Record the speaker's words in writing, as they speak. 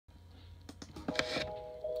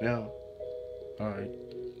Now, alright.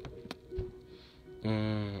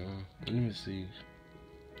 Let me see.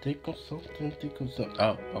 Think of something.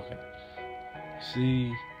 Oh, okay.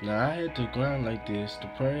 See, now I had to grind like this, to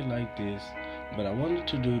pray like this, but I wanted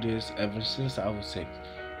to do this ever since I was 6.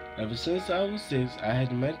 Ever since I was 6, I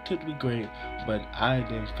had meant it to be great, but I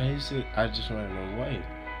didn't face it. I just ran away.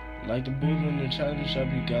 Like the bull in the china shop,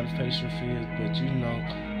 you gotta face your fears, but you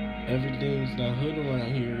know, everything's not good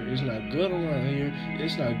around here. It's not good around here.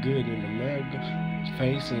 It's not good in America.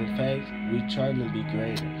 Facing facts, we trying to be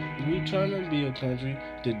greater. We trying to be a country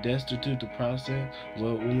to destitute the process.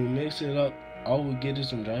 Well, when we mix it up, all we get is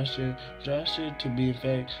some dry shit. Dry shit to be in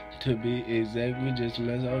fact, to be exact. We just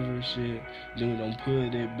mess over shit. Then we don't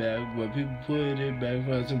put it back. But people put it back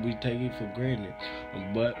for us and we take it for granted.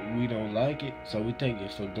 But we don't like it, so we take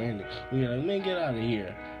it for granted. We like, man, get out of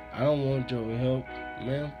here. I don't want your help,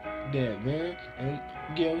 man. That, man. And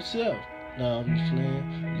get yourself. Nah, I'm just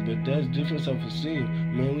playing. But that's different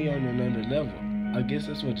self-esteem. Man, we on another level. I guess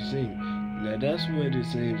that's what it seems. Now, that's what it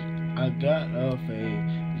seems. I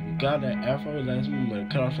got an afro last month, but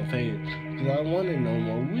cut off a fade. Because I want to know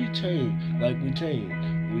more. We changed like we changed.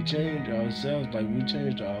 We changed ourselves like we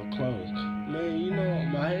changed our clothes. Man, you know,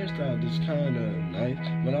 my hairstyle is kind of nice,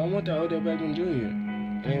 but I want the Odell Beckham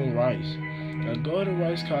Jr. and Rice. I go to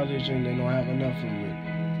Rice College and they don't have enough for me.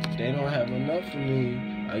 They don't have enough for me.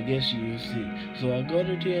 I guess you will see. So I go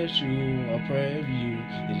to TSU, I pray of you,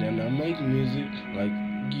 and then I make music like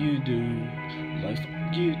you do, like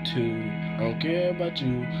you too. I don't care about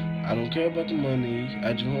you. I don't care about the money.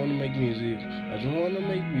 I just want to make music. I just want to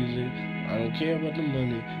make music. I don't care about the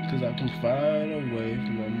money, cause I can find a way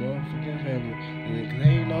for my motherfucking family, and they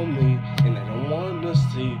ain't on me, and I don't want to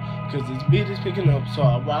see, cause this beat is picking up, so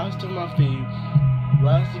I rise to my feet.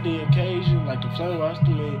 Rise to the occasion like the flame rise to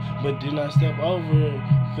me, but then I step over it,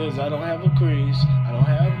 cause I don't have a crease, I don't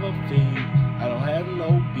have a feed, I don't have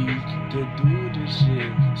no beat to do this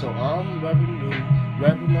shit. So I'm rapping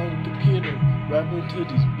on the computer, rapping to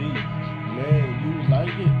this beat. Man, you like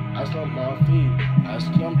it? I stomp my feet, I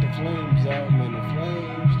stomp the flames out, man, the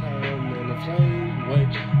flames come, man, the flames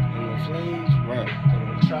wait, and the flames run. So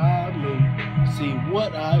don't try me, see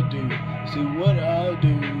what I do,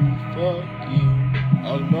 fuck you.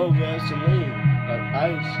 I'm no Vaseline, like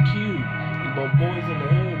Ice Cube. But boys in the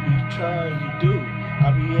hood be trying to do. I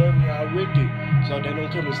be having out Ricky, so they don't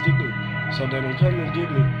come and stick me. So they don't come and get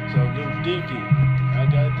me. So get dicky. I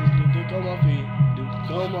got this new dick on my feet, dick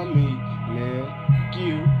on my meat, man.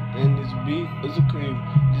 You and this beat is a creep.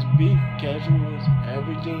 This beat casuals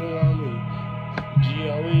everything around me.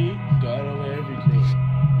 GOE got over everything.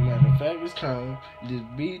 Matter of fact, it's time this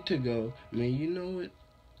beat to go. Man, you know it.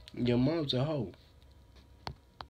 Your mom's a hoe.